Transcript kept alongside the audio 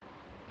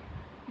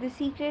The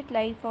Secret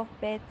Life of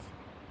Pets,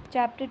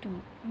 Chapter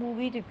 2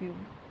 Movie Review.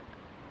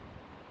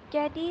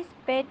 Katie's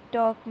pet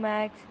dog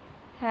Max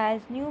has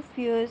new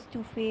fears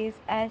to face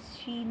as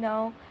she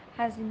now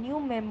has a new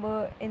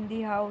member in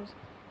the house,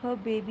 her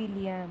baby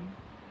Liam.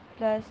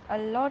 Plus, a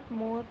lot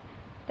more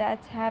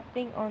that's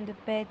happening on the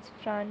pets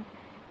front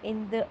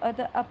in the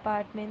other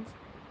apartments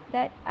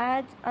that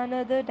adds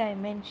another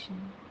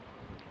dimension.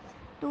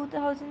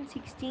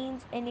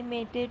 2016's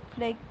animated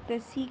flick The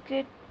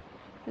Secret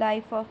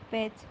Life of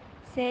Pets,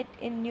 set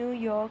in New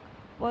York,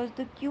 was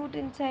the cute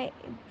inside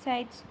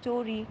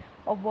story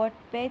of what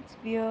pets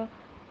were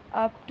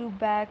up to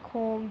back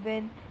home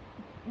when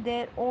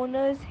their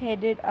owners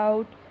headed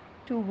out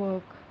to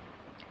work.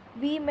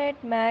 We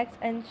met Max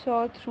and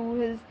saw through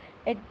his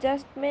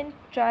adjustment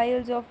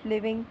trials of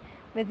living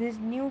with his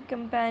new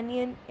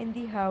companion in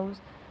the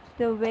house,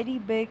 the very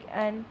big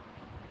and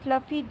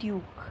fluffy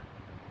Duke.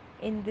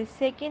 In the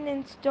second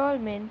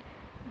installment,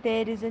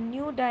 there is a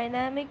new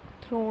dynamic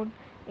thrown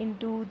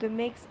into the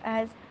mix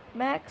as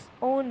Mac's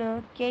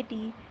owner,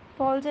 Katie,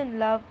 falls in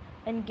love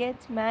and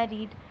gets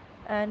married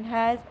and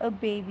has a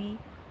baby,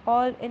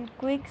 all in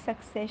quick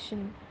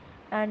succession.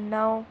 And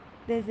now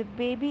there's a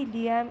baby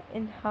Liam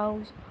in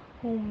house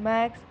whom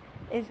Max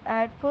is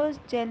at first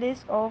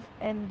jealous of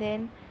and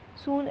then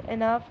soon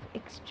enough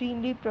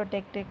extremely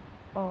protective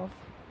of,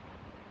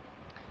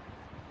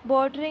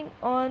 bordering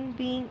on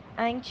being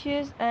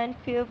anxious and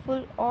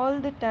fearful all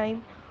the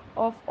time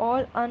of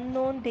all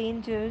unknown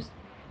dangers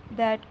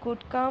that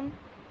could come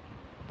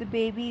the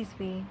baby's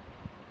way.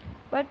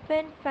 But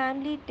when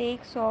family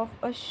takes off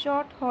a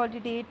short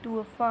holiday to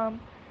a farm,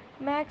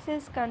 Max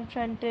is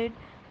confronted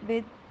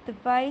with the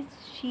wise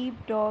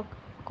sheepdog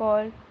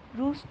called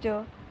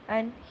Rooster,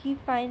 and he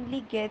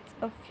finally gets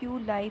a few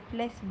life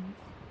lessons.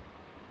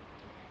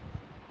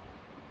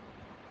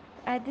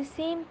 At the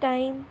same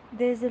time,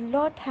 there's a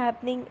lot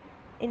happening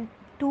in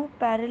two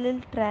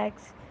parallel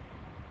tracks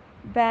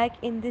back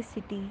in the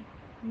city.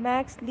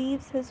 Max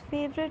leaves his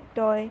favorite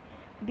toy,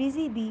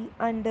 Busy Bee,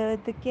 under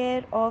the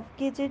care of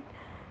Gidget,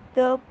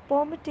 the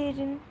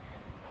Pomeranian,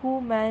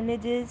 who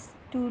manages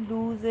to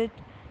lose it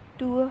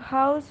to a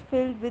house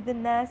filled with a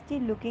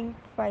nasty looking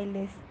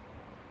Phyllis.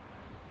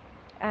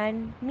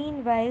 And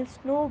meanwhile,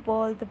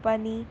 Snowball the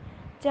bunny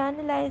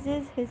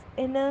channelizes his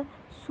inner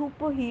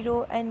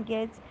superhero and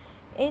gets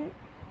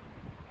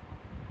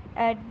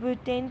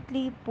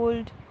inadvertently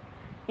pulled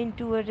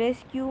into a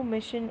rescue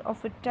mission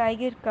of a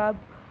tiger cub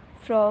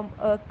from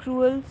a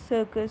cruel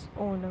circus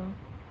owner.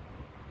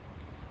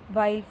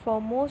 While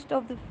for most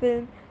of the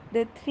film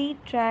the three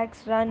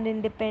tracks run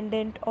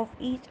independent of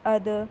each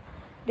other,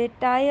 they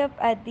tie up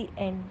at the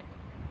end.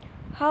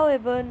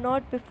 However,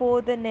 not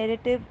before the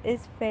narrative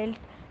is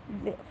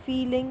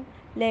feeling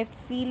left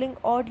feeling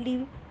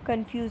oddly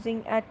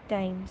confusing at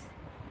times.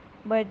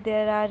 But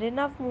there are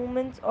enough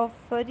moments of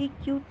furry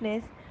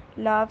cuteness,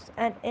 laughs,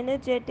 and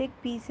energetic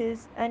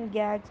pieces and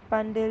gags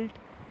bundled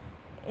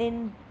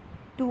in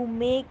to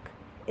make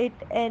it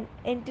an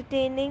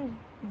entertaining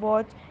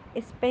watch,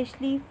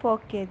 especially for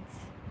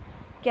kids.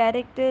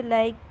 Character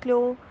like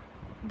Chloe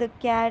the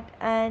cat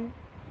and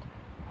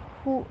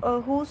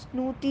whose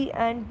snooty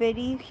and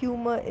very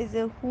humor is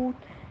a hoot,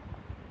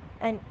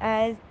 and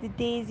as the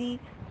Daisy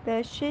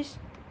the shish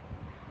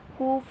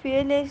who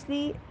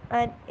fearlessly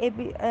and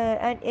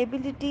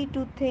ability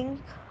to think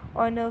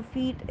on her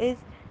feet is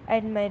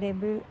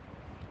admirable.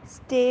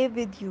 Stay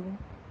with you.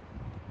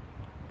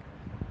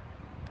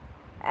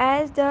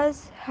 As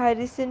does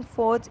Harrison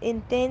Ford's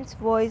intense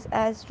voice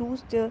as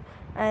Rooster,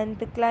 and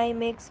the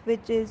climax,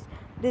 which is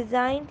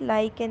designed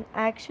like an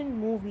action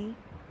movie.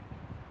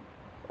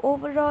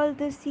 Overall,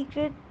 The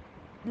Secret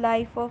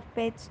Life of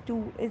Pets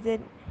 2 is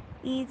an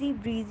easy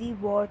breezy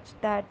watch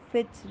that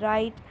fits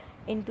right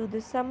into the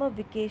summer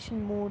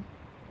vacation mood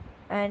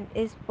and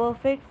is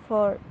perfect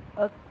for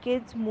a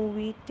kids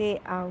movie day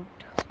out.